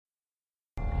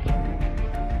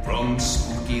from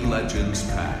spooky legends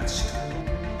past,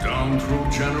 down through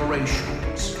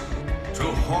generations, to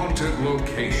haunted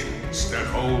locations that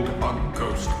hold a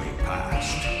ghostly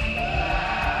past.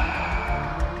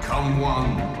 Come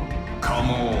one,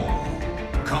 come all,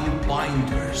 come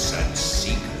finders and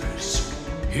seekers.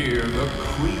 Hear the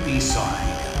creepy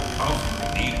side of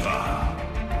NEPA.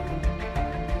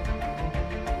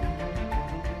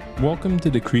 Welcome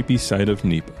to the creepy side of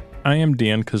NEPA. I am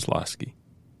Dan Kozlowski.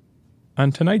 On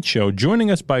tonight's show,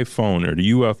 joining us by phone are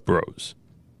the UF Bros.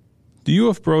 The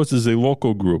UF Bros is a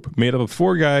local group made up of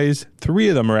 4 guys. 3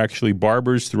 of them are actually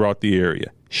barbers throughout the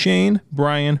area. Shane,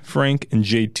 Brian, Frank, and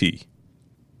JT.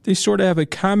 They sort of have a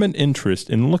common interest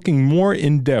in looking more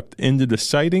in depth into the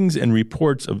sightings and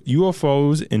reports of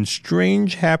UFOs and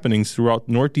strange happenings throughout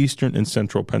northeastern and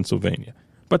central Pennsylvania.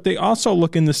 But they also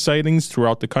look into sightings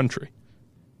throughout the country.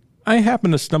 I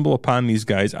happened to stumble upon these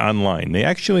guys online. They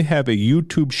actually have a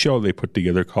YouTube show they put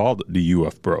together called the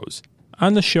UF Bros.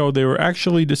 On the show, they were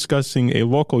actually discussing a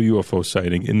local UFO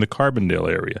sighting in the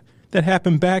Carbondale area that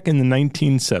happened back in the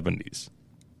 1970s.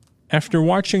 After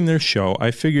watching their show,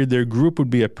 I figured their group would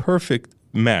be a perfect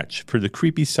match for the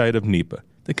creepy side of NEPA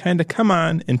to kind of come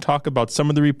on and talk about some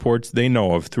of the reports they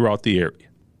know of throughout the area.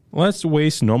 Let's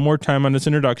waste no more time on this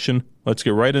introduction. Let's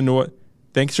get right into it.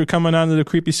 Thanks for coming on to the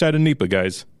creepy side of NEPA,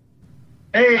 guys.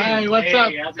 Hey, what's up?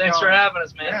 Thanks for having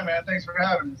us, man. Yeah, man, thanks for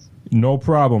having us. No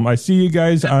problem. I see you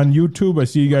guys on YouTube. I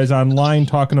see you guys online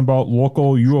talking about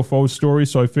local UFO stories,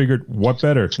 so I figured what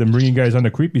better than bring you guys on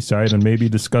the creepy side and maybe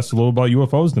discuss a little about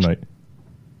UFOs tonight.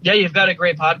 Yeah, you've got a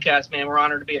great podcast, man. We're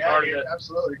honored to be a part of it.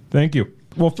 Absolutely. Thank you.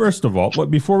 Well, first of all,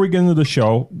 before we get into the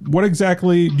show, what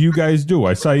exactly do you guys do?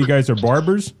 I saw you guys are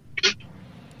barbers.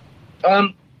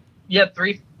 Yeah,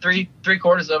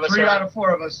 three-quarters of us. 3 out of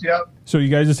 4 of us, yep. So you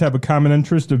guys just have a common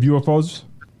interest of UFOs?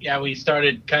 Yeah, we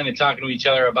started kind of talking to each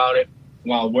other about it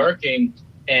while working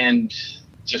and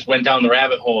just went down the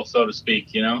rabbit hole, so to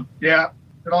speak, you know? Yeah.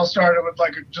 It all started with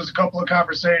just a couple of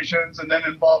conversations and then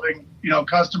involving,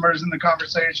 customers in the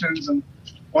conversations, and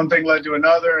one thing led to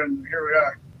another, and here we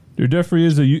are. There definitely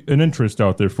is an interest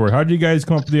out there for it. How did you guys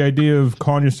come up with the idea of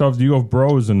calling yourselves the UF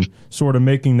Bros and sort of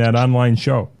making that online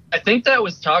show? I think that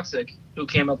was Toxic who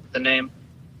came up with the name.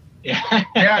 Yeah.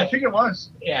 Yeah, I think it was.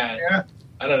 Yeah.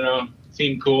 I don't know.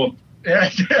 Seemed cool. Yeah.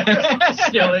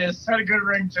 Still is. Had a good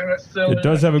ring to it. It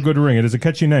does have a good ring. It is a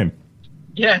catchy name.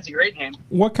 Yeah, it's a great name.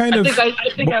 What kind of... I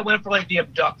think I went for the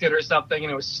Abducted or something,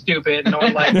 and it was stupid. No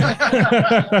one liked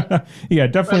it. Yeah,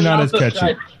 definitely not as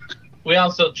catchy. We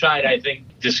also tried, I think,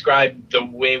 describe the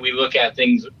way we look at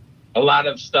things. A lot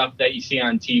of stuff that you see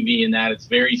on TV and that it's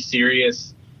very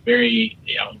serious, very,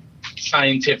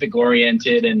 scientific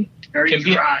oriented, and can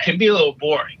be a little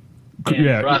boring.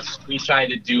 And for us, we try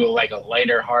to do a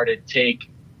lighter hearted take,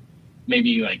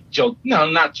 maybe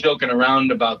not joking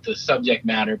around about the subject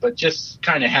matter, but just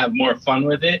kind of have more fun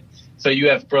with it. So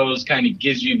UF Bros kind of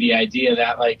gives you the idea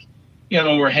that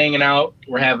we're hanging out,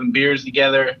 we're having beers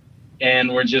together,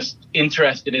 and we're just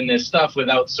interested in this stuff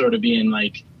without sort of being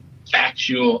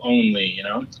factual only,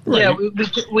 Right. Yeah,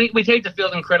 we take the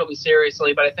field incredibly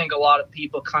seriously, but I think a lot of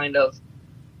people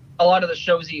a lot of the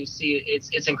shows that you see,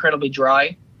 it's incredibly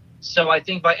dry. So I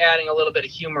think by adding a little bit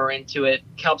of humor into it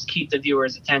helps keep the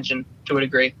viewer's attention to a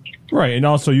degree. Right, and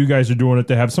also you guys are doing it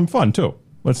to have some fun too.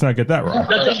 Let's not get that wrong.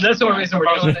 That's the reason we're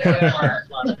doing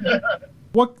it.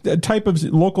 What type of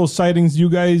local sightings do you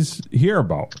guys hear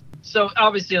about? So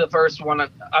obviously the first one, I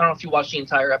don't know if you watched the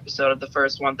entire episode of the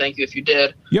first one. Thank you if you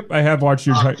did. Yep, I have watched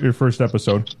your first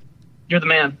episode. You're the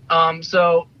man.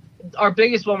 So our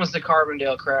biggest one was the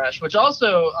Carbondale crash, which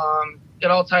also it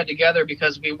all tied together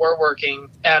because we were working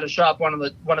at a shop one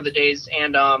of the days,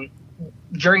 and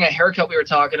during a haircut we were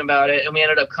talking about it, and we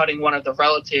ended up cutting one of the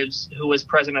relatives who was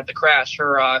present at the crash,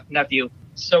 her nephew.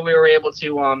 So we were able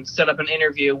to set up an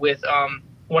interview with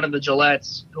one of the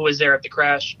Gillettes who was there at the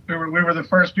crash. We were the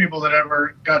first people that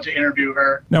ever got to interview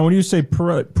her. Now, when you say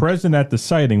present at the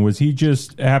sighting, was he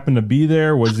just happened to be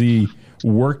there? Was he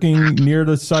working near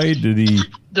the site? Did he...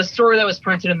 The story that was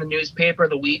printed in the newspaper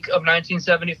the week of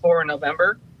 1974 in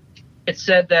November, it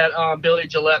said that Billy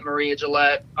Gillette, Maria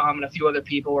Gillette, and a few other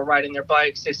people were riding their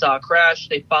bikes. They saw a crash.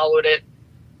 They followed it,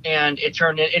 and it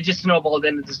just snowballed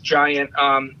into this giant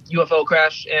UFO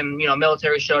crash. And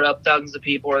military showed up. Thousands of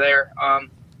people were there.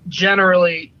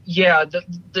 Generally, yeah,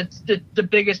 the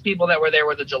biggest people that were there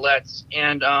were the Gillettes,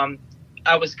 and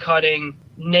I was cutting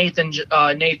Nathan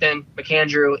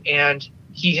McAndrew, and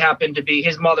he happened to be,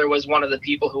 his mother was one of the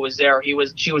people who was there.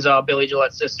 She was Billy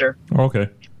Gillette's sister. Okay.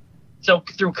 So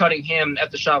through cutting him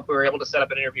at the shop, we were able to set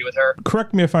up an interview with her.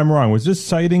 Correct me if I'm wrong. Was this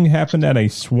sighting happened at a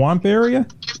swamp area?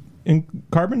 in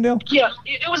Carbondale? Yeah,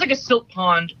 it was like a silt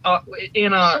pond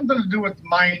in something to do with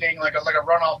mining, like a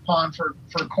runoff pond for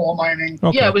coal mining.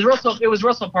 Okay. Yeah, it was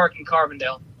Russell Park in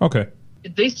Carbondale. Okay.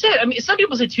 They said, I mean, some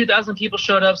people say 2,000 people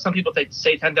showed up. Some people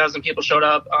say 10,000 people showed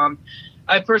up.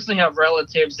 I personally have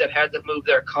relatives that had to move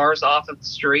their cars off of the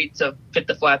street to fit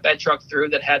the flatbed truck through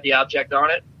that had the object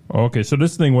on it. Okay, so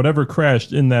this thing, whatever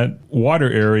crashed in that water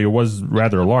area, was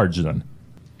rather large then.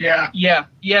 Yeah.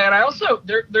 And I also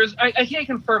I can't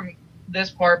confirm this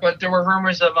part, but there were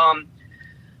rumors of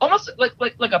almost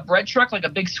like a bread truck, like a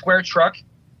big square truck,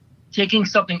 taking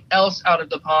something else out of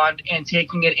the pond and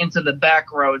taking it into the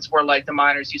back roads where like the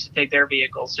miners used to take their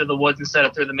vehicles through the woods instead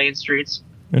of through the main streets.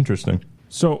 Interesting.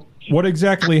 So what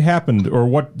exactly happened, or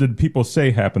what did people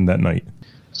say happened that night?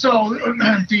 So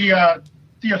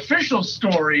the official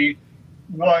story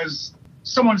was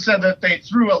someone said that they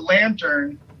threw a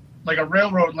lantern, like a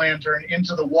railroad lantern,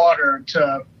 into the water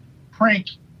to prank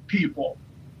people.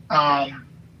 But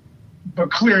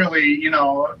clearly,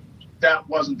 that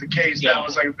wasn't the case. Yeah. That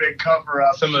was like a big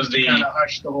cover-up. Some of the kind of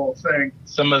hushed the whole thing.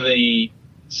 Some of the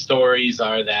stories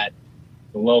are that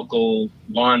the local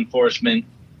law enforcement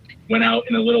went out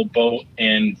in a little boat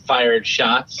and fired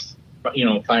shots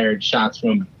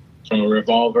from a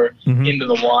revolver into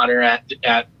the water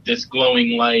at this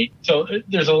glowing light. So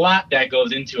there's a lot that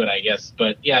goes into it, I guess.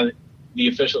 But yeah, the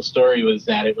official story was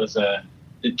that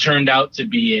it turned out to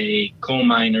be a coal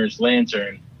miner's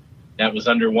lantern that was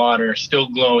underwater, still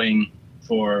glowing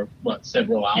for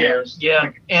several hours. Yeah,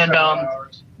 Like and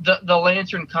hours. the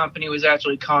lantern company was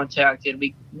actually contacted.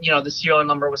 The serial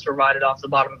number was provided off the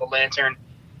bottom of the lantern,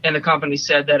 and the company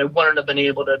said that it wouldn't have been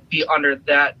able to be under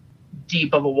that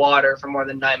deep of a water for more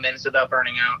than 9 minutes without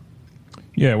burning out.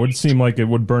 Yeah, it would seem like it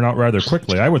would burn out rather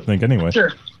quickly, I would think, anyway.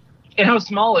 Sure. And how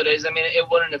small it is, I mean, it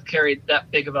wouldn't have carried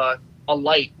that big of a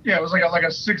light. Yeah, it was like a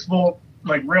 6-volt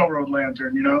like railroad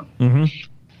lantern, Mm-hmm.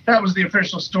 That was the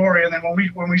official story. And then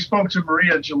when we spoke to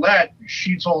Maria Gillette,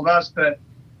 she told us that,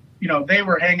 they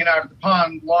were hanging out at the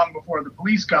pond long before the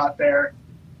police got there.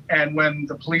 And when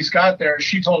the police got there,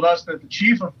 she told us that the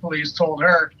chief of police told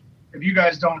her, if you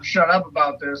guys don't shut up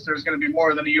about this, there's going to be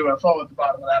more than a UFO at the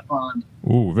bottom of that pond.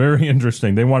 Ooh, very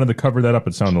interesting. They wanted to cover that up,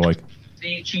 it sounded like.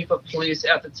 The chief of police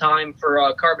at the time for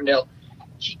Carbondale,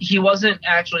 he wasn't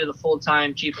actually the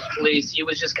full-time chief of police. He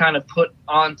was just kind of put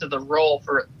onto the role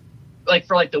for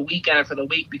the weekend or for the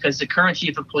week because the current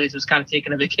chief of police was kind of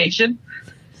taking a vacation.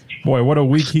 Boy, what a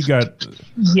week he got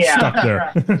stuck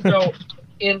there. So,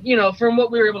 and from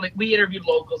what we were able to, we interviewed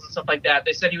locals and stuff like that.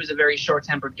 They said he was a very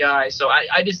short-tempered guy. So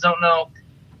I just don't know.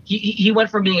 He went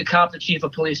from being a cop to chief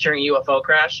of police during a UFO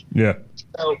crash. Yeah.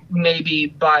 So maybe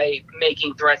by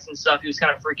making threats and stuff, he was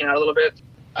kind of freaking out a little bit.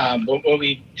 But what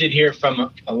we did hear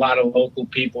from a lot of local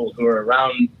people who were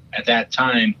around at that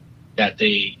time, that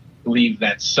they believe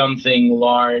that something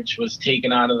large was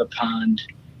taken out of the pond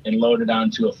and loaded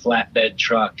onto a flatbed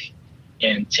truck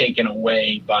and taken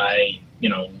away by,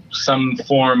 some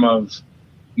form of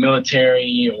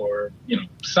military or,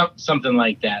 something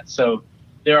like that. So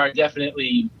there are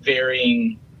definitely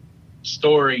varying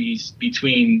stories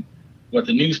between what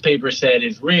the newspaper said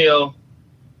is real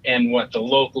and what the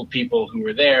local people who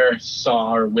were there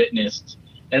saw or witnessed.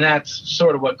 And that's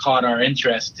sort of what caught our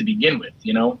interest to begin with,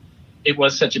 It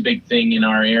was such a big thing in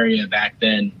our area back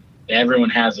then. Everyone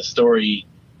has a story,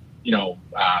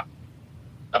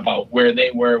 about where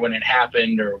they were when it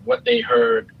happened or what they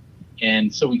heard.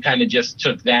 And so we kind of just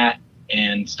took that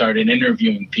and started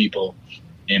interviewing people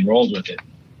and rolled with it.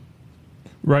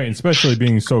 Right, especially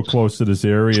being so close to this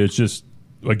area. It's just,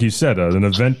 like you said, an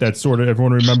event that sort of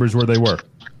everyone remembers where they were.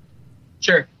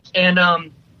 Sure. And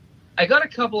I got a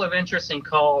couple of interesting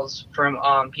calls from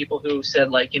people who said,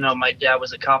 my dad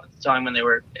was a cop at the time when they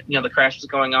were, the crash was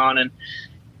going on. And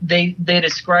they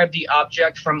described the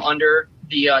object from under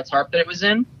the tarp that it was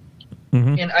in.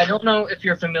 Mm-hmm. And I don't know if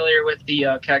you're familiar with the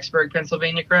Kecksburg,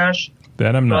 Pennsylvania crash.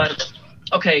 That I'm not. But,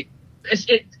 okay.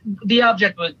 The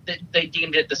object was, they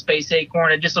deemed it the space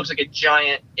acorn. It just looks like a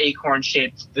giant acorn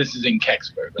shaped. This is in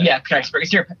Kecksburg, right? Yeah, Kecksburg.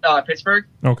 It's near Pittsburgh.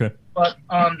 Okay. But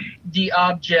the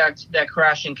object that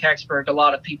crashed in Kecksburg, a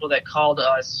lot of people that called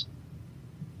us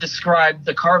described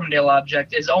the Carbondale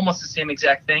object as almost the same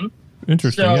exact thing.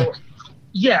 Interesting. So,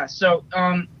 yeah. So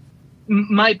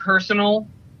my personal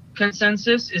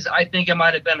consensus is I think it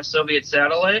might have been a Soviet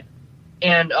satellite.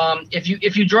 And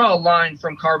if you draw a line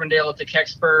from Carbondale to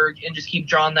Kecksburg and just keep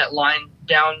drawing that line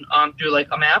down through like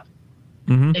a map,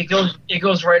 mm-hmm. it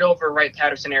goes right over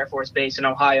Wright-Patterson Air Force Base in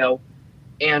Ohio,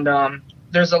 and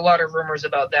there's a lot of rumors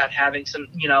about that having some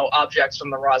objects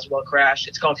from the Roswell crash.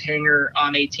 It's called Hangar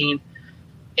 18,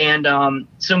 and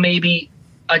so maybe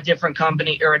a different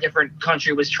company or a different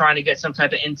country was trying to get some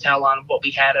type of intel on what we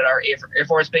had at our Air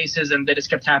Force bases, and they just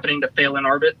kept happening to fail in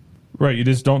orbit. Right, you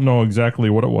just don't know exactly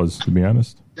what it was, to be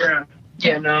honest. Yeah.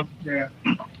 Yeah, no. Yeah.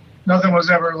 Nothing was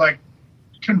ever like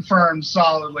confirmed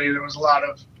solidly. There was a lot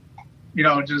of,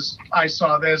 just I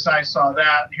saw this, I saw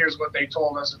that. Here's what they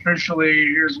told us officially.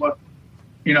 Here's what,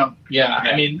 Yeah,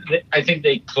 I mean, I think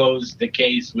they closed the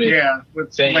case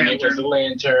with saying Lantern. it was a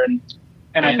lantern.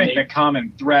 And I think the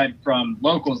common thread from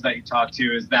locals that you talk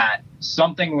to is that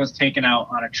something was taken out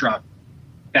on a truck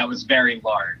that was very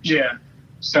large. Yeah.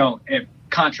 So it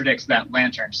contradicts that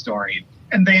lantern story.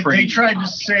 And they tried to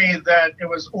say that it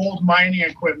was old mining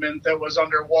equipment that was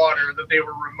underwater that they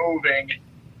were removing.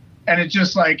 And it's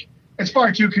just like, it's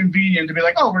far too convenient to be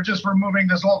like, oh, we're just removing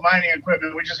this old mining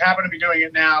equipment. We just happen to be doing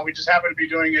it now. We just happen to be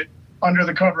doing it under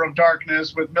the cover of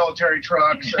darkness with military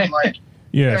trucks and like.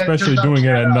 Yeah, especially doing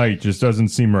it at night just doesn't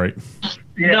seem right.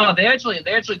 Yeah. No, they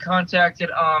actually contacted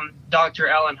Dr.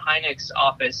 Alan Hynek's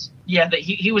office. Yeah,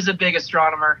 he was a big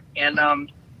astronomer, and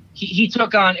he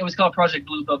took on, it was called Project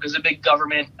Blue Book. It was a big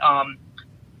government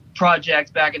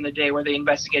project back in the day where they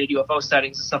investigated UFO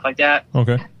sightings and stuff like that.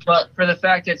 Okay. But for the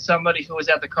fact that somebody who was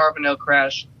at the Carbondale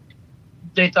crash,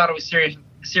 they thought it was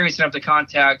serious enough to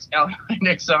contact Alan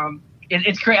Hynek's.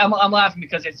 It's crazy. I'm laughing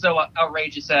because it's so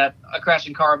outrageous that a crash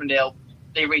in Carbondale,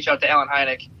 they reach out to Alan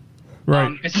Hynek. Right.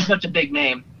 Because he's such a big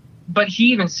name. But he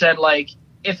even said, like,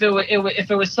 if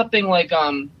it was something like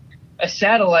a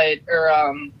satellite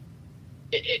or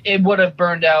it would have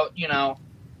burned out,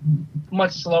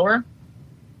 much slower,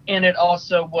 and it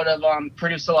also would have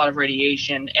produced a lot of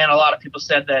radiation. And a lot of people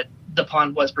said that the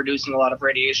pond was producing a lot of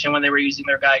radiation when they were using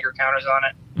their Geiger counters on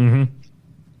it. Mm-hmm.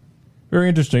 Very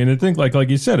interesting. And I think, like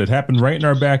you said, it happened right in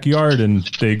our backyard, and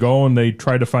they go and they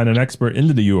try to find an expert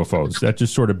into the UFOs. That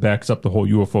just sort of backs up the whole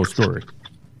UFO story.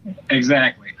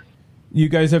 Exactly. You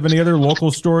guys have any other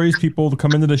local stories people to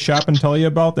come into the shop and tell you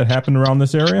about that happened around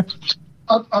this area?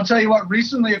 I'll tell you what,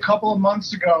 recently, a couple of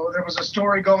months ago, there was a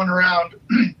story going around,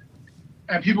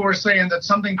 and people were saying that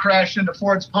something crashed into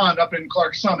Ford's Pond up in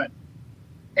Clark Summit.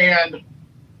 And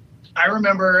I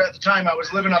remember at the time I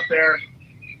was living up there,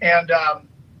 and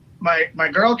my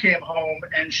girl came home,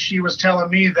 and she was telling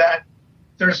me that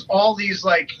there's all these,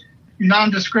 like,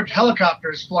 nondescript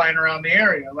helicopters flying around the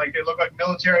area. Like, they look like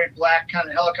military black kind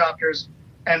of helicopters,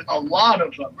 and a lot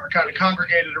of them are kind of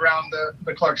congregated around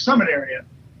the Clark Summit area.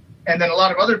 And then a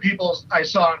lot of other people I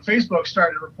saw on Facebook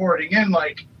started reporting in,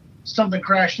 like, something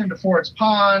crashed into Ford's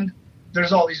Pond.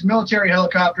 There's all these military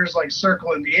helicopters, like,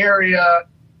 circling the area.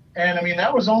 And, I mean,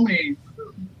 that was only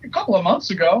a couple of months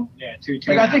ago. Yeah, two like,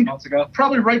 and a half months ago.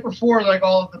 Probably right before, like,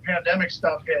 all of the pandemic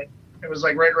stuff hit. It was,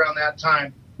 like, right around that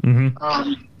time.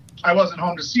 Mm-hmm. I wasn't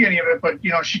home to see any of it, but,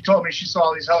 she told me she saw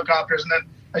all these helicopters, and then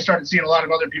I started seeing a lot of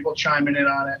other people chiming in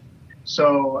on it.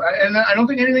 So, and I don't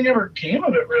think anything ever came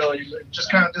of it, really. It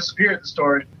just kind of disappeared, the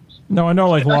story. No, I know,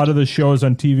 like, a lot of the shows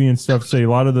on TV and stuff say a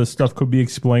lot of the stuff could be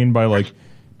explained by, like,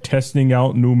 testing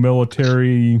out new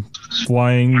military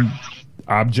flying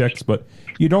objects, but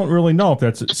you don't really know if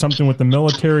that's something with the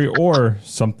military or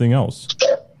something else.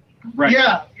 Right.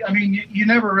 Yeah, I mean, you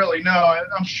never really know.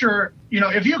 I'm sure,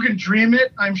 if you can dream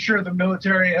it, I'm sure the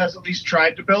military has at least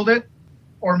tried to build it,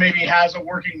 or maybe has a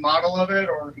working model of it,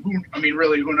 or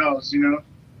really, who knows,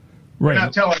 Right. They're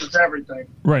not telling us everything.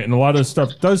 Right, and a lot of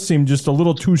stuff does seem just a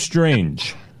little too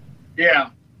strange. Yeah.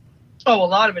 Oh, a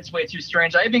lot of it's way too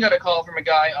strange. I even got a call from a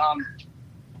guy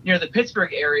near the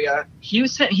Pittsburgh area. He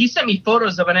sent me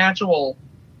photos of an actual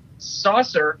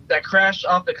saucer that crashed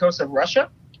off the coast of Russia,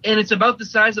 and it's about the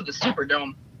size of the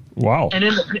Superdome. Wow. And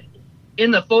in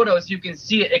the photos, you can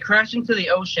see it. It crashed into the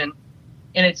ocean,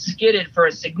 and it skidded for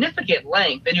a significant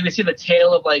length. And you can see the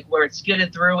tail of, like, where it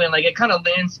skidded through, and, like, it kind of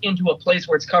lands into a place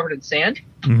where it's covered in sand.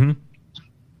 Mm-hmm.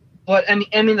 But, I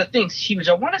mean, the thing's huge.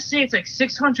 I want to say it's, like,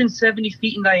 670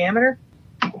 feet in diameter.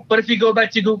 But if you go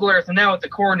back to Google Earth and now with the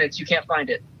coordinates, you can't find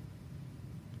it.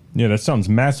 Yeah, that sounds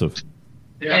massive.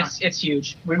 Yeah. It's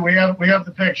huge. We have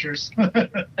the pictures.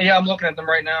 Yeah, I'm looking at them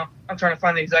right now. I'm trying to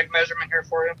find the exact measurement here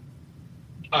for you.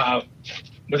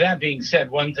 With that being said,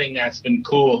 one thing that's been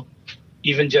cool,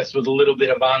 even just with a little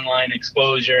bit of online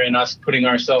exposure and us putting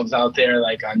ourselves out there,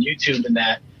 like on YouTube and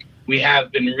that, we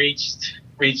have been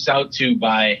reached out to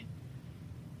by,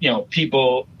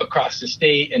 people across the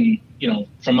state and,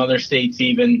 from other states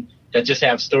even, that just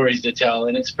have stories to tell.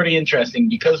 And it's pretty interesting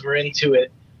because we're into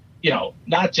it,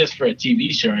 not just for a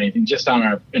TV show or anything, just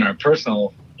in our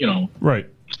personal, Right.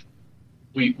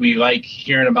 We like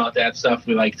hearing about that stuff.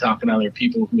 We like talking to other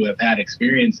people who have had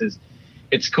experiences.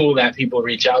 It's cool that people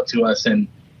reach out to us and,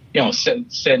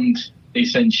 send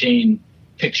Shane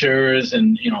pictures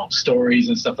and, stories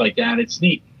and stuff like that. It's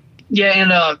neat. Yeah,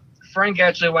 and Frank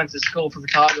actually went to school for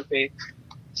photography,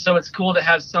 so it's cool to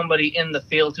have somebody in the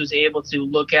field who's able to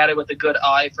look at it with a good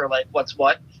eye for like what's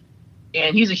what.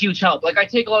 And he's a huge help. Like I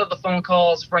take a lot of the phone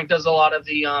calls. Frank does a lot of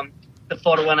the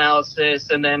photo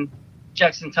analysis, and then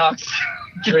Jackson talks.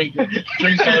 Drink beer.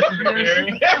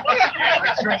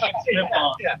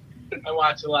 Yeah. I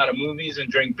watch a lot of movies and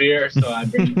drink beer, so I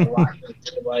bring a lot to the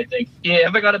table, I think. Yeah,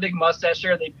 if I got a big mustache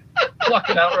here, they pluck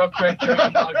it out real quick.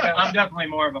 I'm definitely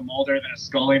more of a Mulder than a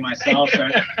Scully myself, so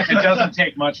it doesn't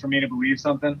take much for me to believe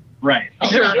something. Right.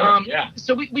 Sure. Yeah.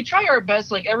 So we try our best.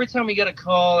 Like every time we get a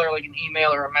call or like an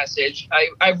email or a message,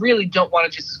 I really don't want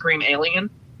to just scream alien.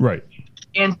 Right.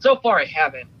 And so far I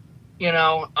haven't.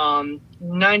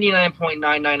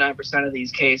 99.999% of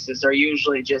these cases are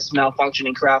usually just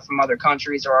malfunctioning craft from other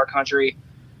countries or our country.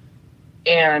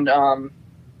 And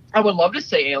I would love to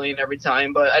say alien every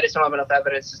time, but I just don't have enough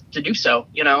evidence to do so,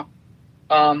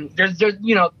 There's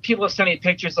people have sent me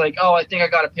pictures like, oh, I think I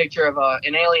got a picture of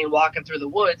an alien walking through the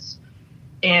woods.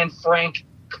 And Frank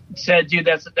said, dude,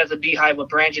 that's a beehive with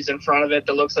branches in front of it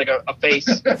that looks like a face.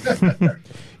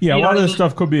 Yeah, a lot of this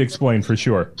stuff could be explained for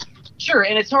sure. Sure,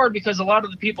 and it's hard because a lot of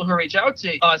the people who reach out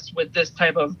to us with this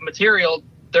type of material,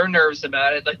 they're nervous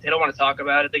about it. Like, they don't want to talk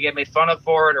about it. They get made fun of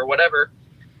for it or whatever.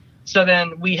 So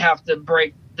then we have to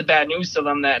break the bad news to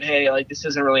them that, hey, like, this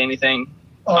isn't really anything.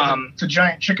 The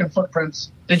giant chicken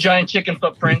footprints. The giant chicken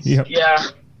footprints, Yep. Yeah.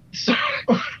 So,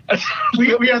 we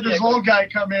had this old guy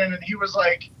come in, and he was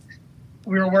like,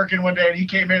 we were working one day, and he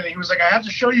came in, and he was like, I have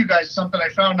to show you guys something I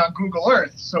found on Google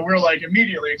Earth. So we're, like,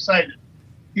 immediately excited.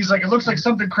 He's like, it looks like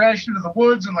something crashed into the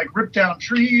woods and, like, ripped down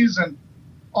trees and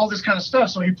all this kind of stuff.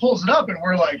 So he pulls it up, and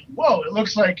we're like, whoa, it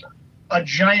looks like a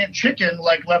giant chicken,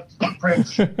 like, left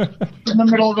footprints in the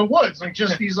middle of the woods. Like,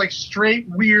 just these, like, straight,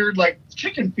 weird, like,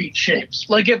 chicken feet shapes.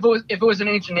 like, if it was an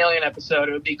Ancient Alien episode,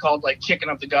 it would be called, like, Chicken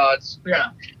of the Gods. Yeah.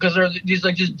 Because they're these,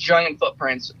 like, just giant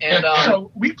footprints. And So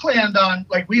we planned on,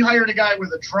 like, we hired a guy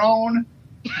with a drone.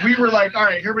 We were like, all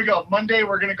right, here we go. Monday,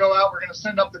 we're going to go out. We're going to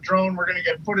send up the drone. We're going to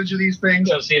get footage of these things.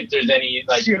 So see if there's any,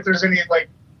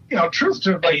 truth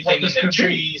to, like, what anything in this the could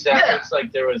trees be. that Yeah. looks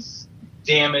like there was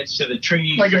damage to the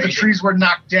trees. Like if the trees were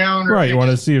knocked down. Or Right, you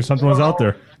want to see if something was out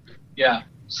there. Yeah.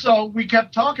 So we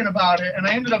kept talking about it, and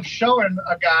I ended up showing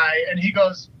a guy, and he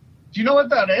goes, do you know what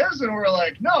that is? And we're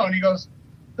like, no. And he goes,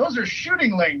 those are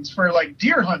shooting lanes for, like,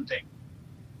 deer hunting.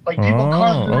 Like, people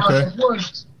come throughout the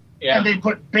woods. Yeah. And they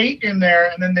put bait in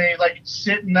there, and then they, like,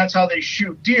 sit, and that's how they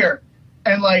shoot deer.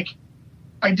 And, like,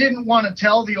 I didn't want to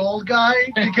tell the old guy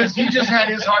because he just had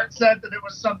his heart set that it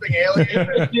was something alien.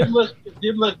 It did look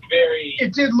very.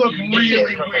 It did look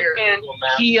really from a weird. and Google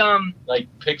Maps, he like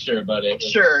picture, but it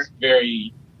was Sure.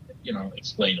 very,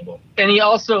 explainable. And he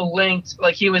also linked,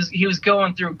 like, he was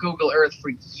going through Google Earth for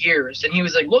years, and he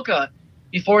was like, look,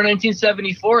 before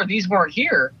 1974, these weren't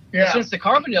here. Yeah. Since the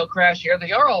Carbondale crash here,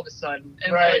 they are all of a sudden.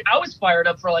 And Right. I was fired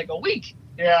up for like a week.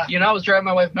 Yeah. I was driving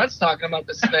my wife nuts talking about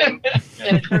this thing.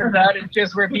 And it turns out it's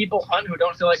just where people hunt who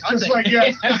don't feel like hunting. Just like, yeah,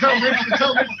 it's how rich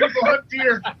people hunt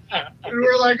deer. And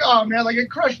we're like, oh, man, like, it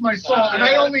crushed my soul. And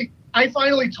I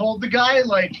finally told the guy,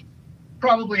 like,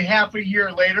 probably half a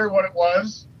year later what it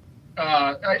was.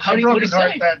 I broke his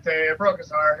heart that day. I broke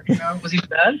his heart, Was he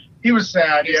sad? He was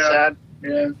sad, He was yeah. sad.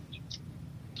 Yeah.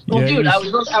 Well, Yeah, dude, I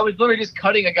was literally just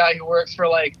cutting a guy who works for,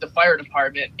 like, the fire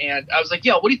department, and I was like,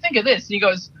 yo, what do you think of this? And he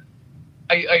goes,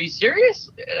 are you serious?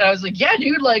 And I was like, yeah,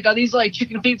 dude, like, are these, like,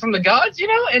 chicken feet from the gods,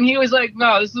 And he was like,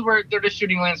 no, this is where they're just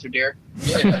shooting lancer deer.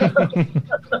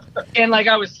 And, like,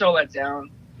 I was so let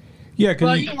down. Yeah,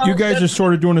 because you guys are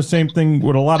sort of doing the same thing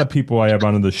with a lot of people I have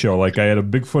onto the show. Like, I had a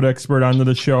Bigfoot expert onto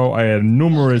the show. I had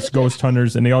numerous ghost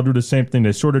hunters, and they all do the same thing.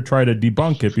 They sort of try to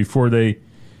debunk it before they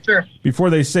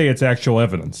say it's actual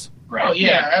evidence. Right. Oh,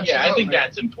 yeah, absolutely. I think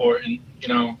that's important.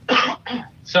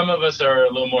 Some of us are a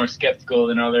little more skeptical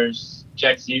than others.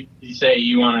 Jex, you say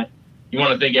you want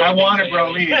to think. I want to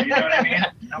believe. You know what I mean?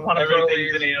 I want to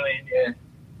Everything's an alien. Yeah.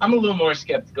 I'm a little more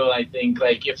skeptical. I think,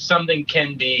 like, if something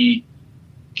can be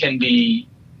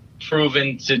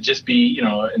proven to just be,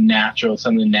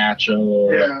 something natural,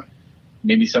 or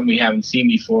maybe something we haven't seen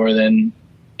before, then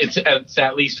it's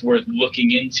at least worth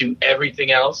looking into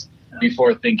everything else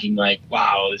before thinking, like,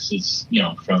 wow, this is,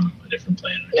 from a different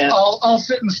planet. Yeah. I'll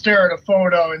sit and stare at a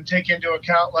photo and take into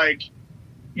account, like,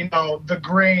 the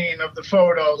grain of the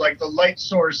photo, like the light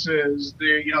sources,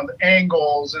 the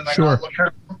angles, and, like, Sure.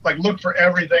 I'll look for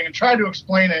everything and try to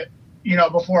explain it,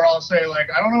 before I'll say, like,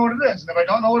 I don't know what it is. And if I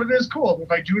don't know what it is, cool. But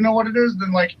if I do know what it is,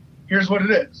 then, like, here's what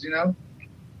it is,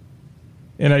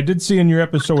 And I did see in your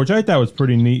episode, which I thought was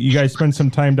pretty neat, you guys spent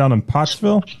some time down in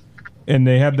Pottsville, and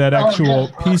they have that actual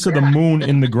piece of the moon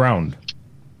in the ground.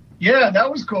 Yeah, that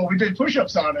was cool. We did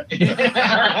push-ups on it.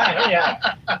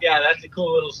 yeah, that's a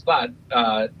cool little spot.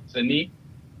 It's a neat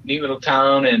little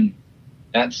town, and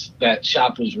that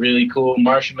shop was really cool.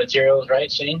 Martian Materials,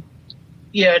 right, Shane?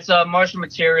 Yeah, it's Martian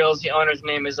Materials. The owner's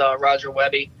name is Roger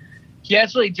Webby. He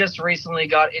actually just recently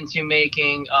got into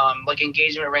making like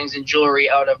engagement rings and jewelry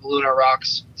out of lunar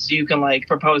rocks, so you can like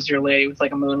propose to your lady with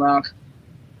like a moon rock.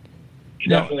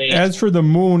 Now, as for the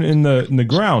moon in the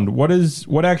ground,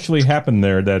 what actually happened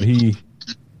there that he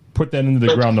put that into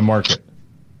the ground to market?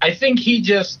 I think he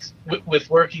just with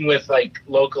working with like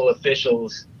local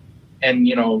officials and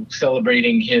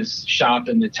celebrating his shop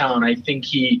in the town, I think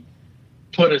he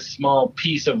put a small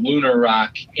piece of lunar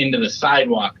rock into the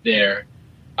sidewalk there.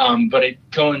 But it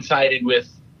coincided with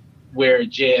where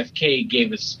JFK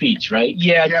gave a speech, right?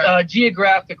 Yeah.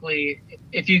 Geographically,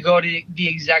 if you go to the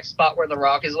exact spot where the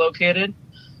rock is located,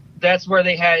 that's where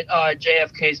they had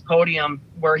JFK's podium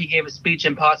where he gave a speech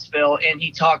in Pottsville, and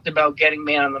he talked about getting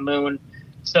man on the moon.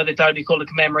 So they thought it'd be cool to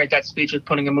commemorate that speech with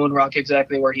putting a moon rock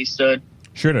exactly where he stood.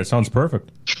 Sure, that sounds perfect.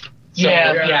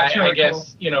 I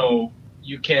guess,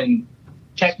 you can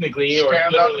technically or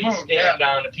literally stand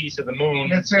on a piece of the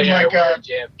moon. It's in like where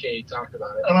JFK talked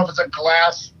about it. I don't know if it's a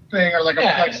glass thing or like a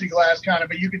plexiglass kind of,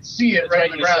 but you could see it right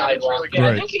in the ground. It's really cool.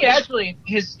 I think he actually,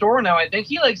 his store now, I think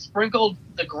he like sprinkled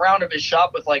the ground of his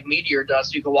shop with like meteor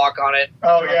dust so you could walk on it.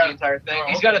 The entire thing.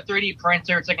 He's got a 3D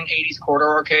printer. It's like an 80s quarter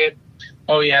arcade.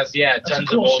 Oh, yes,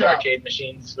 tons of old arcade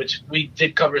machines, which we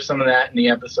did cover some of that in the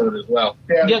episode as well.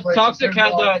 Yeah, Toxic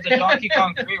had the Donkey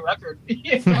Kong 3 record.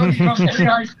 Donkey Kong 3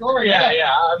 high score,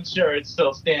 I'm sure it's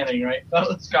still standing, right?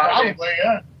 It's gotta be.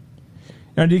 Yeah.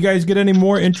 Now, do you guys get any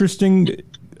more interesting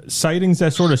sightings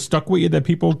that sort of stuck with you that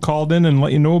people called in and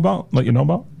let you know about?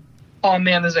 Oh,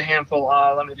 man, there's a handful.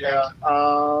 Let me think.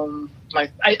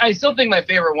 I still think my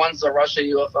favorite one's the Russia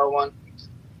UFO one.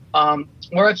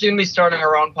 We're actually going to be starting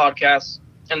our own podcast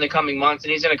in the coming months,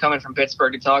 and he's going to come in from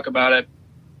Pittsburgh to talk about it.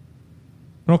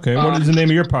 Okay, what is the name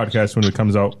of your podcast when it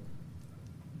comes out?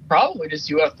 Probably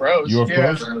just UF Bros.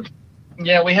 Bros?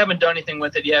 Yeah, we haven't done anything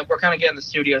with it yet. We're kind of getting the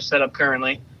studio set up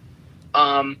currently.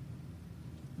 But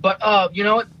you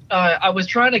know what? I was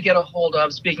trying to get a hold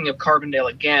of, speaking of Carbondale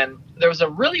again, there was a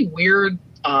really weird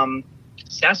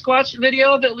Sasquatch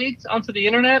video that leaked onto the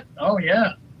internet. Oh,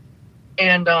 yeah.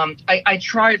 And I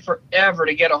tried forever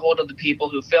to get a hold of the people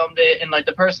who filmed it, and like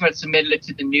the person that submitted it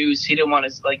to the news, he didn't want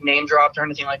his like name dropped or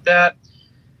anything like that.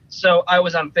 So I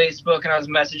was on Facebook and I was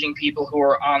messaging people who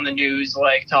were on the news,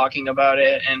 like talking about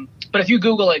it. But if you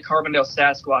Google like Carbondale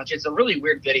Sasquatch, it's a really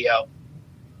weird video.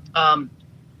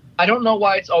 I don't know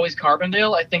why it's always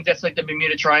Carbondale. I think that's like the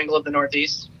Bermuda Triangle of the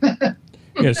Northeast. Yeah,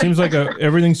 it seems like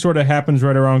everything sort of happens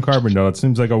right around Carbondale. It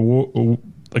seems like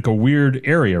a weird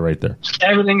area right there.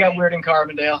 Everything got weird in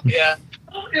Carbondale, yeah.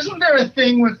 Isn't there a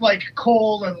thing with like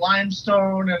coal and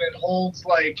limestone and it holds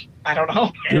like, I don't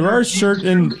know. There are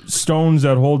certain stones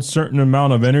that hold certain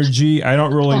amount of energy. I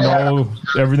don't really know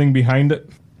everything behind it,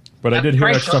 but I did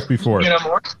hear that stuff before.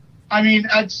 I mean,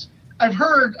 I've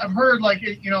heard like,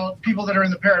 people that are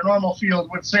in the paranormal field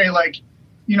would say like,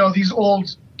 these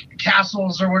old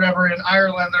castles or whatever in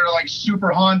Ireland that are like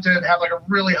super haunted have like a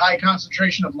really high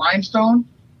concentration of limestone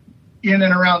in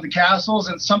and around the castles,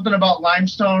 and something about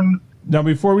limestone. Now,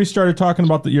 before we started talking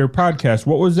about your podcast,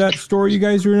 what was that story you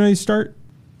guys were going to start?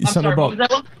 What was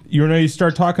that one? You were going to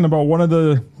start talking about one of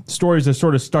the stories that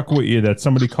sort of stuck with you that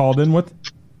somebody called in with?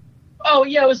 Oh,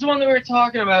 yeah, it was the one that we were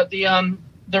talking about,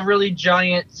 the really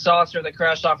giant saucer that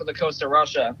crashed off of the coast of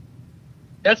Russia.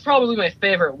 That's probably my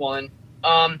favorite one.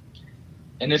 And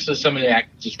this was somebody that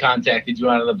just contacted you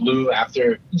out of the blue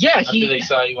after they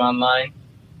saw you online?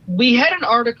 We had an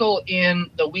article in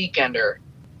The Weekender,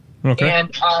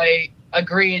 and I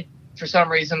agreed for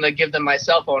some reason to give them my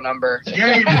cell phone number.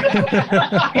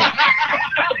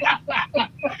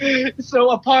 So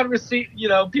upon receipt,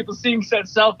 people seeing said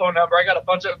cell phone number, I got a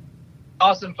bunch of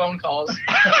awesome phone calls.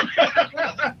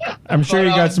 I'm sure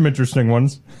you got some interesting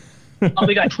ones.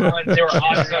 We got tons. They were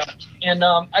awesome. And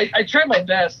I tried my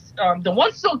best. The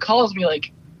one still calls me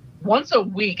like once a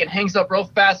week and hangs up real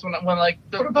fast when like.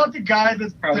 What about the guy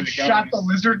that shot the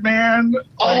lizard man?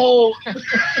 Oh,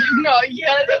 no,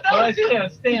 yeah.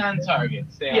 Stay on target.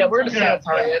 We're going to stay on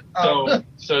target.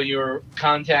 So you were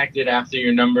contacted after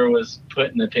your number was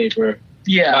put in the paper.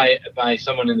 Yeah. By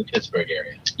someone in the Pittsburgh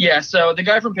area. Yeah, so the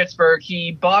guy from Pittsburgh,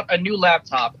 he bought a new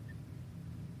laptop.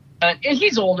 And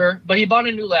he's older, but he bought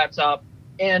a new laptop.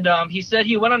 And he said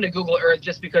he went onto Google Earth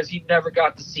just because he never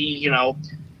got to see,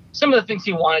 some of the things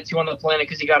he wanted to on the planet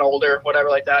because he got older, whatever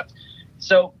like that.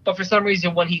 So, but for some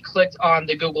reason, when he clicked on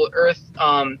the Google Earth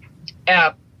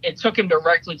app, it took him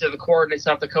directly to the coordinates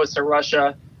off the coast of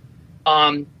Russia,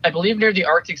 I believe near the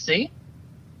Arctic Sea.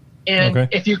 And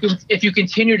if you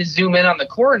continue to zoom in on the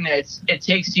coordinates, it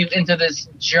takes you into this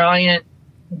giant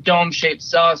dome-shaped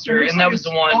saucer, and that was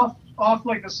the one off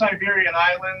like the Siberian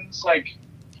islands, like.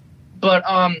 But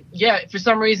yeah, for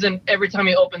some reason, every time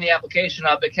he opened the application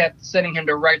up, it kept sending him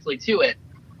directly to it.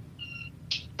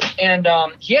 And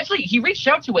he reached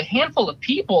out to a handful of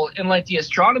people in like the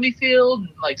astronomy field,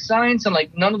 like science, and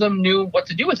like none of them knew what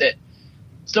to do with it.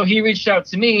 So he reached out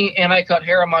to me, and I cut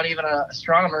hair. I'm not even an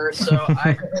astronomer, so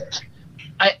I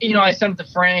sent it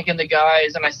to Frank and the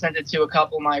guys, and I sent it to a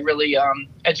couple of my really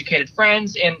educated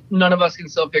friends, and none of us can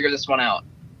still figure this one out.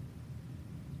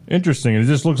 Interesting. It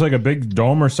just looks like a big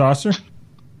dome or saucer?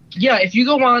 Yeah, if you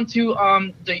go on to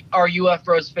our UF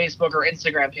Bros Facebook or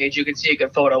Instagram page, you can see a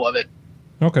good photo of it.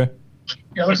 Okay.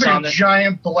 Yeah, it looks like a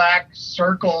giant black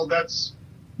circle that's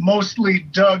mostly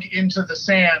dug into the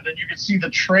sand, and you can see the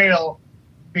trail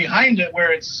behind it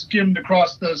where it's skimmed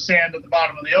across the sand at the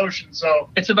bottom of the ocean. So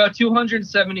it's about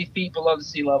 270 feet below the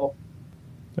sea level.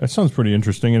 That sounds pretty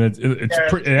interesting, and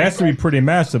it has to be pretty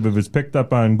massive if it's picked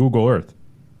up on Google Earth.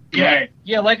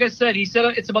 Yeah, like I said, he said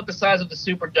it's about the size of the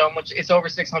Superdome, which is over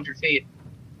 600 feet.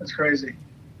 That's crazy.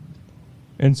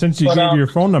 And since you gave your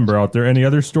phone number out there, any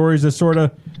other stories that sort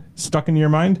of stuck in your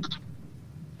mind?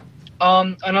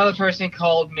 Another person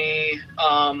called me.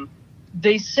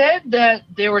 They said that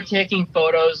they were taking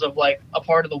photos of like a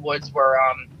part of the woods where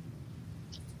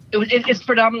it's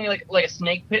predominantly like a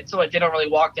snake pit, so like they don't really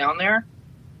walk down there.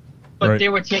 But they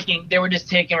were just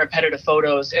taking repetitive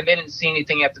photos, and they didn't see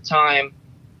anything at the time.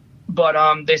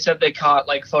 But they said they caught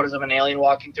like photos of an alien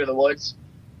walking through the woods.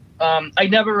 I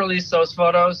never released those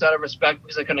photos out of respect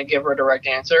because I couldn't give her a direct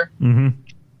answer. Mm-hmm.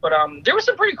 But there were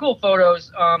some pretty cool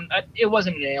photos. It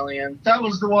wasn't an alien. That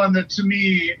was the one that, to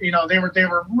me, they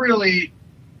were really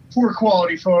poor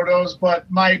quality photos. But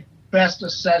my best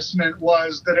assessment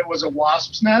was that it was a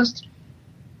wasp's nest.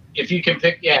 If you can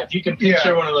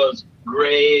picture one of those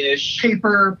grayish,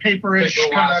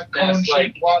 paperish kind of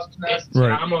cone-shaped wasp's nest.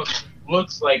 It almost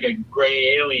looks like a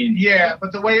gray alien. Yeah,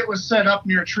 but the way it was set up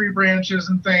near tree branches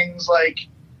and things, like,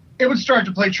 it would start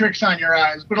to play tricks on your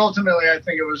eyes. But ultimately, I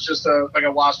think it was just a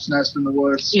wasp's nest in the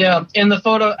woods. Yeah, in the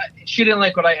photo, she didn't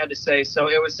like what I had to say, so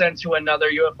it was sent to another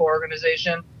UFO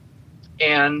organization.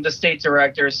 And the state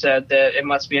director said that it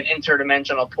must be an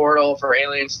interdimensional portal for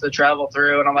aliens to travel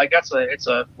through. And I'm like, it's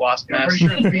a wasp nest. I'm pretty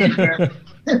sure it's being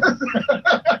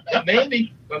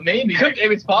Maybe. Maybe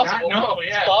it's possible.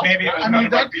 Maybe. I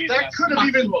mean, that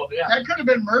could have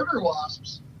been murder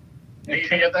wasps.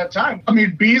 Maybe at that time. I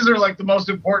mean, bees are like the most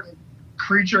important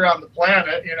creature on the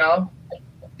planet.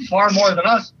 Far more than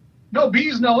us. No,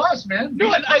 bees know us, man.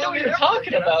 No, I know what you're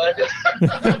talking about.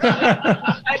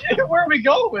 Where are we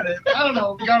going with it? I don't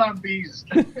know. We got on bees.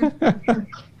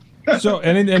 So,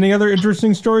 any other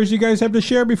interesting stories you guys have to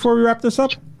share before we wrap this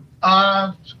up?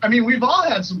 I mean, we've all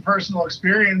had some personal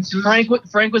experiences.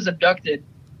 Frank was abducted.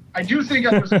 I do think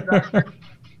I was abducted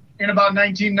in about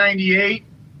 1998.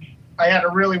 I had a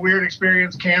really weird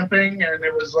experience camping, and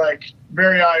it was like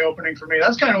very eye-opening for me.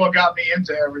 That's kind of what got me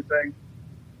into everything.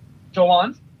 Go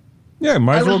on. Yeah,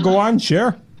 might as well go on,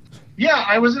 share. Yeah,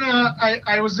 I was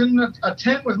in a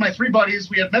tent with my three buddies.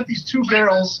 We had met these two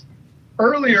girls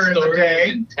earlier in the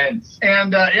day. Intense.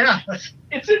 And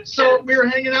so we were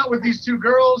hanging out with these two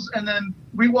girls, and then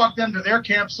we walked them to their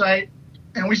campsite,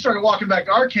 and we started walking back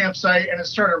to our campsite, and it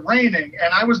started raining.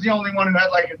 And I was the only one who had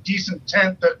like a decent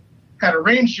tent that had a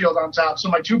rain shield on top. So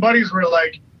my two buddies were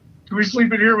like, "Can we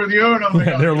sleep in here with you?" And I'm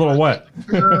like, they're a little wet.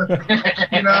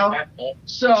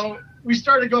 So we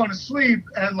started going to sleep,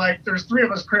 and like there's three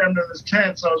of us crammed in this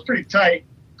tent, so it was pretty tight.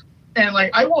 And like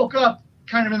I woke up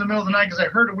kind of in the middle of the night because I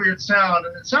heard a weird sound,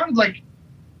 and it sounded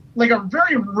like a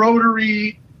very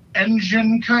rotary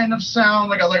engine kind of sound,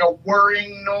 like a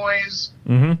whirring noise.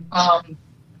 Mm-hmm.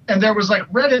 And there was like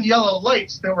red and yellow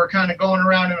lights that were kind of going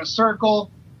around in a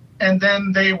circle, and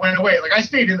then they went away. Like I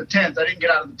stayed in the tent, I didn't get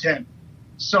out of the tent.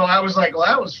 So I was like, well,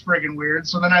 that was friggin' weird.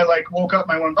 So then I like woke up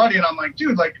my one buddy, and I'm like,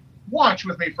 dude, like watch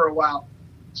with me for a while.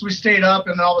 So we stayed up,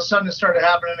 and then all of a sudden it started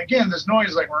happening again. This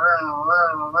noise like,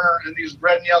 and these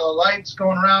red and yellow lights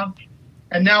going around.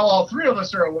 And now all three of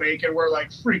us are awake, and we're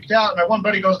like freaked out. My one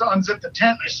buddy goes to unzip the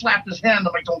tent, and I slapped his hand.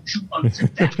 I'm like, don't you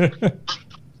unzip that.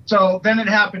 So then it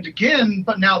happened again,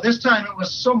 but now this time it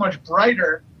was so much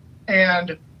brighter,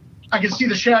 and I could see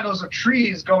the shadows of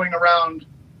trees going around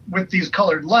with these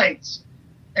colored lights.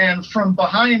 And from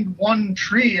behind one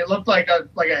tree, it looked like a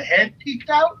head peeked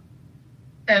out.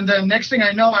 And then next thing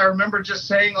I know, I remember just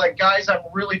saying, like, guys, I'm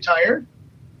really tired.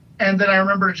 And then I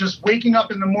remember just waking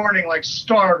up in the morning, like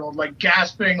startled, like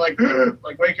gasping, like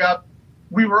wake up.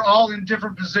 We were all in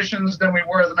different positions than we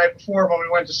were the night before when we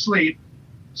went to sleep.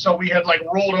 So we had like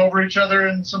rolled over each other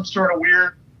in some sort of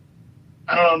weird,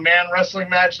 I don't know, man wrestling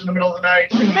match in the middle of the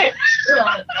night.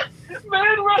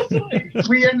 Man wrestling.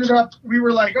 We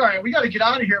were like, all right, we got to get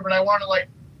out of here, but I want to like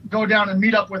go down and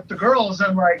meet up with the girls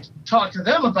and like talk to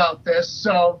them about this.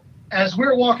 So as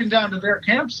we're walking down to their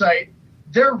campsite,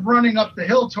 they're running up the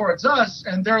hill towards us,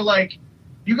 and they're like,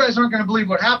 you guys aren't going to believe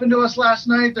what happened to us last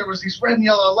night. There was these red and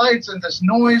yellow lights and this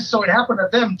noise. So it happened to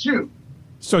them too.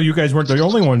 So you guys weren't the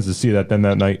only ones to see that then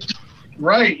that night.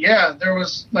 Right. Yeah. There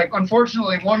was like,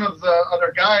 unfortunately, one of the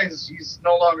other guys, he's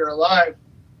no longer alive.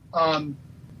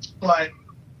 But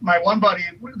my one buddy,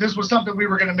 this was something we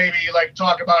were going to maybe like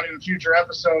talk about in a future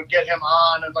episode, get him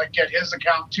on and like get his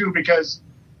account too, because,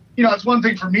 you know, it's one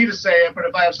thing for me to say it, but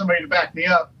if I have somebody to back me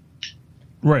up.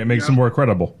 Right. It makes them more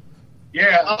credible.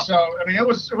 Yeah. So, I mean, it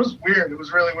was weird. It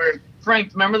was really weird.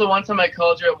 Frank, remember the one time I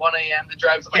called you at 1 a.m. to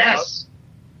drive to my house?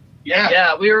 Yeah.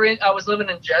 Yeah, I was living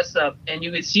in Jessup, and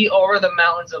you could see over the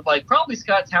mountains of like probably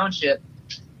Scott Township.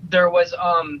 There was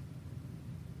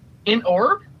an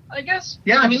orb, I guess.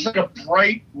 Yeah, it's like a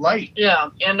bright light.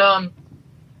 Yeah, and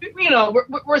you know,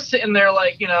 we're sitting there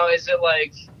like, you know, is it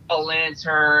like a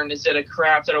lantern? Is it a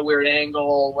craft at a weird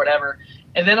angle, whatever?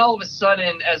 And then all of a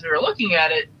sudden, as we were looking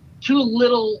at it, two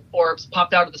little orbs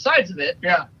popped out of the sides of it.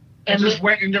 Yeah. And just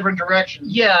went in different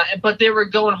directions. Yeah, but they were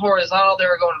going horizontal. They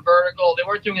were going vertical. They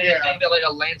weren't doing anything that like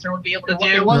a lantern would be able to do.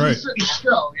 It wasn't sitting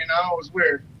still, you know. It was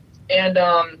weird. And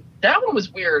that one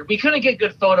was weird. We couldn't get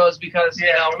good photos because you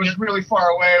know, it was really far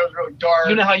away. It was really dark.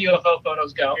 You know how UFO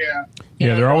photos go. Yeah.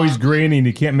 Yeah, they're always grainy, and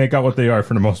you can't make out what they are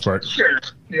for the most part. Sure.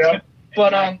 Yeah.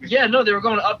 But yeah, no, they were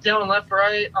going up, down, left,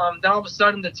 right. Then all of a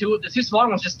sudden, the two small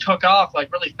ones just took off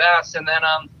like really fast, and then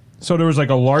So there was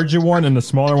like a larger one, and the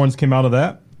smaller ones came out of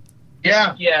that.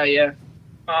 Yeah. Yeah.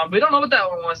 We don't know what that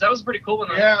one was. That was a pretty cool one,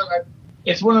 though. Yeah.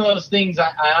 It's one of those things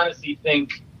I honestly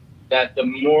think that the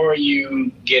more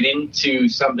you get into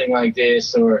something like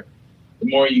this, or the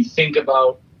more you think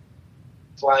about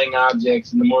flying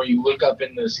objects, and the more you look up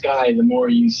in the sky, the more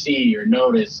you see or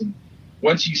notice. And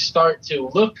once you start to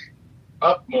look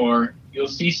up more, you'll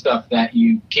see stuff that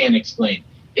you can't explain.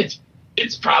 It's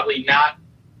probably not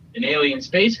an alien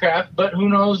spacecraft, but who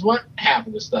knows what half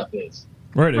of the stuff is.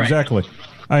 Right, exactly.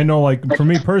 I know, like, for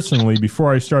me personally,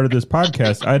 before I started this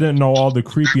podcast, I didn't know all the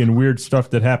creepy and weird stuff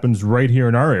that happens right here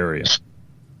in our area.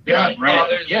 Yeah,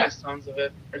 right. There's tons of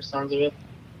it.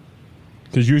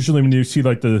 Because usually when you see,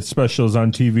 like, the specials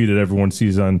on TV that everyone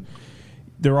sees on,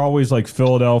 they're always, like,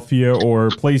 Philadelphia or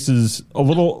places a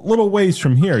little ways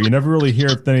from here. You never really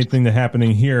hear of anything that's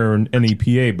happening here in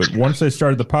NEPA. But once I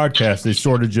started the podcast, they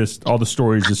sort of just, all the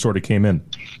stories just sort of came in.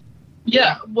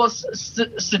 Yeah, well,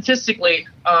 statistically,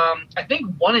 I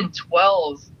think 1 in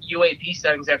 12 UAP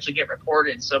sightings actually get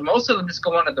reported. So most of them just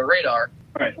go under the radar.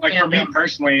 Right. Like for me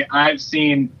personally, I've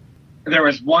seen, there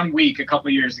was 1 week a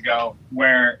couple years ago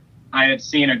where I had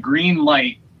seen a green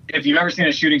light. If you've ever seen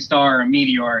a shooting star or a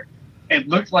meteor, it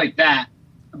looked like that,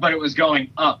 but it was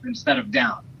going up instead of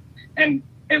down. And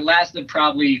it lasted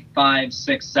probably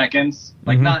 5-6 seconds,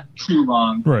 like not too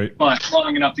long, right, but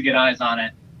long enough to get eyes on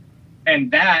it.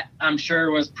 And that, I'm sure,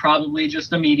 was probably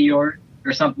just a meteor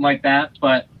or something like that.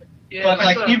 But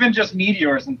like even just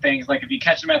meteors and things, like if you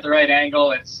catch them at the right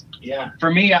angle, it's for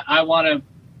me, I want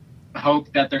to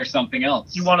hope that there's something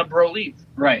else. You want to leave.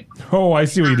 Right. Oh, I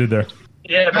see what you did there.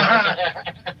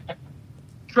 Yeah.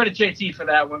 Credit JT for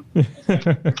that one.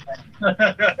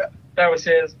 That was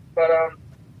his. But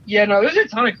yeah, no, there's a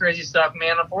ton of crazy stuff,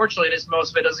 man. Unfortunately, most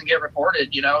of it doesn't get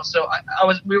reported, you know. So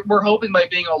we're hoping by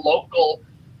being a local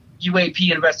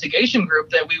UAP investigation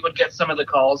group that we would get some of the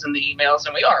calls and the emails,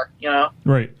 and we are, you know.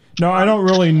 Right. No, I don't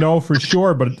really know for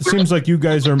sure, but it seems like you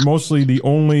guys are mostly the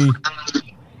only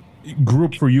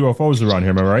group for UFOs around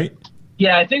here, am I right?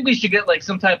 Yeah, I think we should get like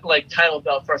some type of like title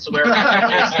belt for us to wear.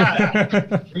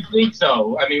 We think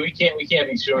so. I mean, we can't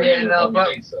be sure. Yeah, no,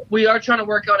 but we are trying to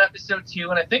work out episode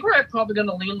 2, and I think we're probably going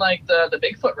to lean like the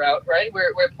Bigfoot route, right?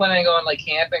 We're planning on like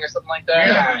camping or something like that.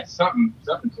 Yeah, something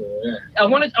cool. Yeah. I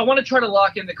want to try to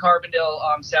lock in the Carbondale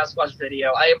Sasquatch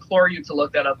video. I implore you to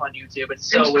look that up on YouTube.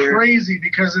 It's weird. Crazy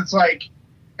because it's like,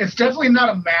 it's definitely not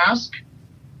a mask.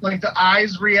 Like the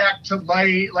eyes react to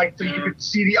light, like you could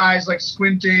see the eyes like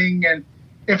squinting, and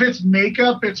if it's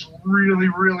makeup, it's really,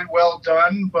 really well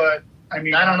done. But I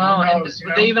mean, I don't know. Knows,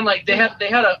 they even like they had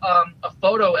a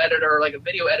photo editor, like a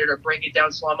video editor, break it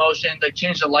down slow motion, like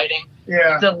change the lighting.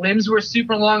 Yeah. The limbs were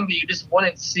super long that you just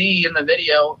wouldn't see in the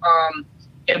video.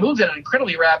 it moves at an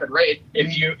incredibly rapid rate.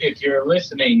 If you're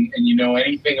listening and you know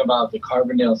anything about the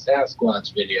Carbondale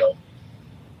Sasquatch video,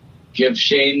 give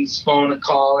Shane's phone a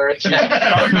call or a text.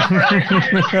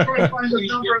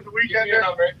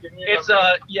 It's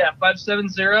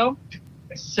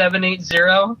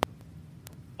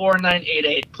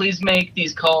 570-780-4988. Please make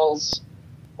these calls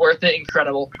worth it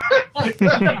incredible. You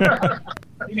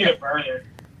need a burner.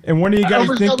 And when do you guys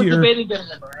think you're? Debating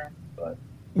getting a burner, but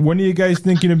When are you guys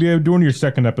thinking to be doing your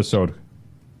second episode?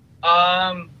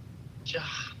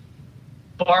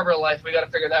 barber life, we got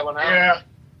to figure that one out. Yeah.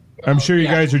 I'm sure you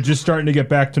guys are just starting to get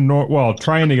back to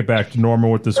trying to get back to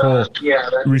normal with this whole that's a big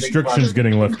part restrictions of it.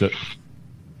 getting lifted.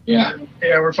 Yeah.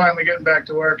 Yeah, we're finally getting back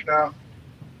to work now.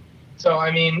 So, I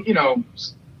mean,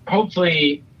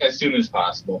 hopefully as soon as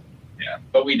possible. Yeah.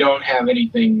 But we don't have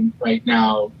anything right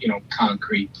now,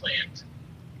 concrete planned.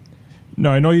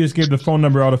 No, I know you just gave the phone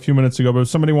number out a few minutes ago, but if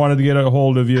somebody wanted to get a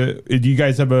hold of you, do you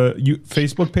guys have a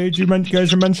Facebook page you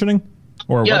guys are mentioning?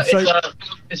 Or a website?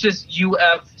 It's just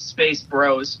UF Space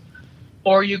Bros.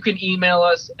 Or you can email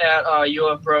us at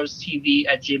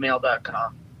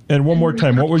ufbrostv@gmail.com. And one more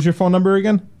time, what was your phone number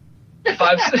again?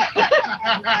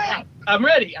 I'm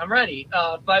ready.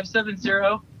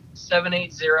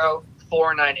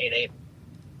 570-780-4988.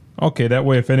 Okay, that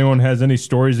way if anyone has any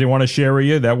stories they want to share with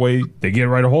you, that way they get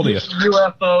right a hold of you.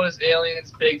 UFOs,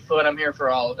 aliens, Bigfoot, I'm here for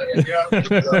all of it.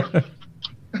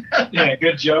 Yeah,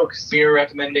 good jokes. Beer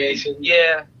recommendations.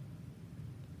 Yeah,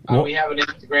 We have an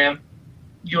Instagram.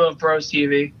 UF Bros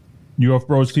TV. UF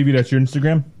Bros TV, that's your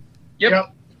Instagram?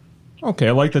 Yep. Okay,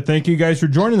 I'd like to thank you guys for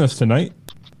joining us tonight.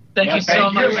 Thank you so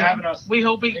thank you much. for having us. We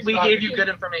hope we Thanks gave for you having good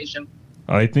information.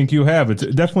 I think you have. It's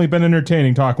definitely been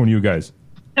entertaining talking with you guys.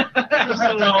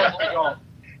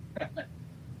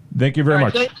 Thank you very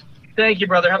much. Thank you,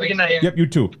 brother. Have a good night. Yep, you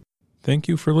too. Thank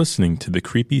you for listening to The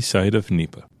Creepy Side of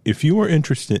NEPA. If you are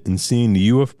interested in seeing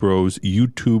the UF Bros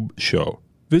YouTube show,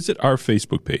 visit our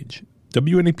Facebook page,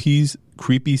 WNEP's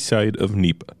Creepy Side of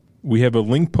NEPA. We have a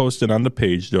link posted on the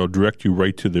page that will direct you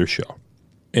right to their show.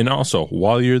 And also,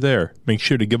 while you're there, make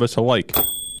sure to give us a like.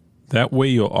 That way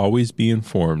you'll always be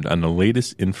informed on the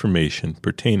latest information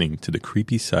pertaining to the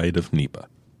creepy side of NEPA.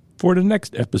 For the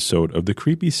next episode of The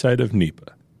Creepy Side of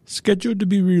NEPA, scheduled to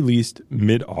be released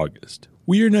mid-August,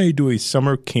 we are now to do a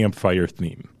summer campfire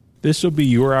theme. This will be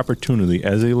your opportunity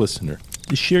as a listener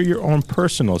to share your own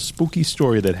personal spooky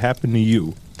story that happened to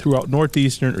you throughout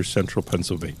northeastern or central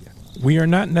Pennsylvania. We are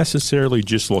not necessarily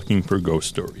just looking for ghost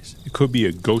stories. It could be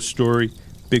a ghost story,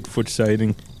 Bigfoot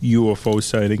sighting, UFO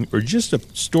sighting, or just a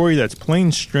story that's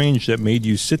plain strange that made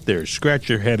you sit there, scratch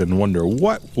your head, and wonder,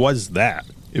 what was that?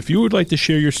 If you would like to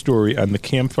share your story on the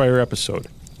campfire episode,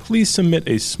 please submit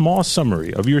a small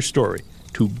summary of your story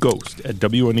to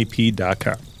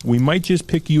ghost@WNEP.com. We might just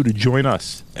pick you to join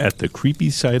us at the Creepy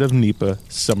Side of NEPA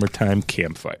Summertime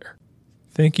Campfire.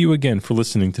 Thank you again for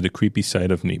listening to the Creepy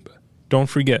Side of NEPA. Don't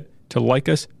forget to like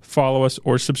us, follow us,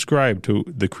 or subscribe to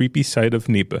the Creepy Side of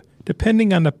NEPA,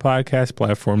 depending on the podcast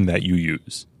platform that you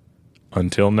use.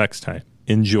 Until next time,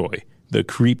 enjoy the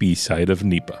Creepy Side of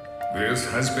NEPA. This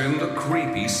has been the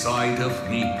Creepy Side of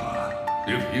NEPA.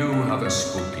 If you have a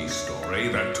spooky story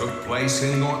that took place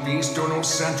in northeastern or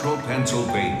central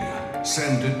Pennsylvania,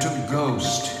 send it to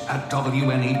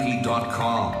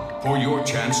ghost@WNEP.com for your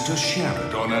chance to share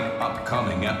it on an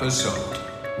upcoming episode.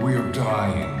 We're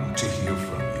dying to hear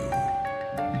from you.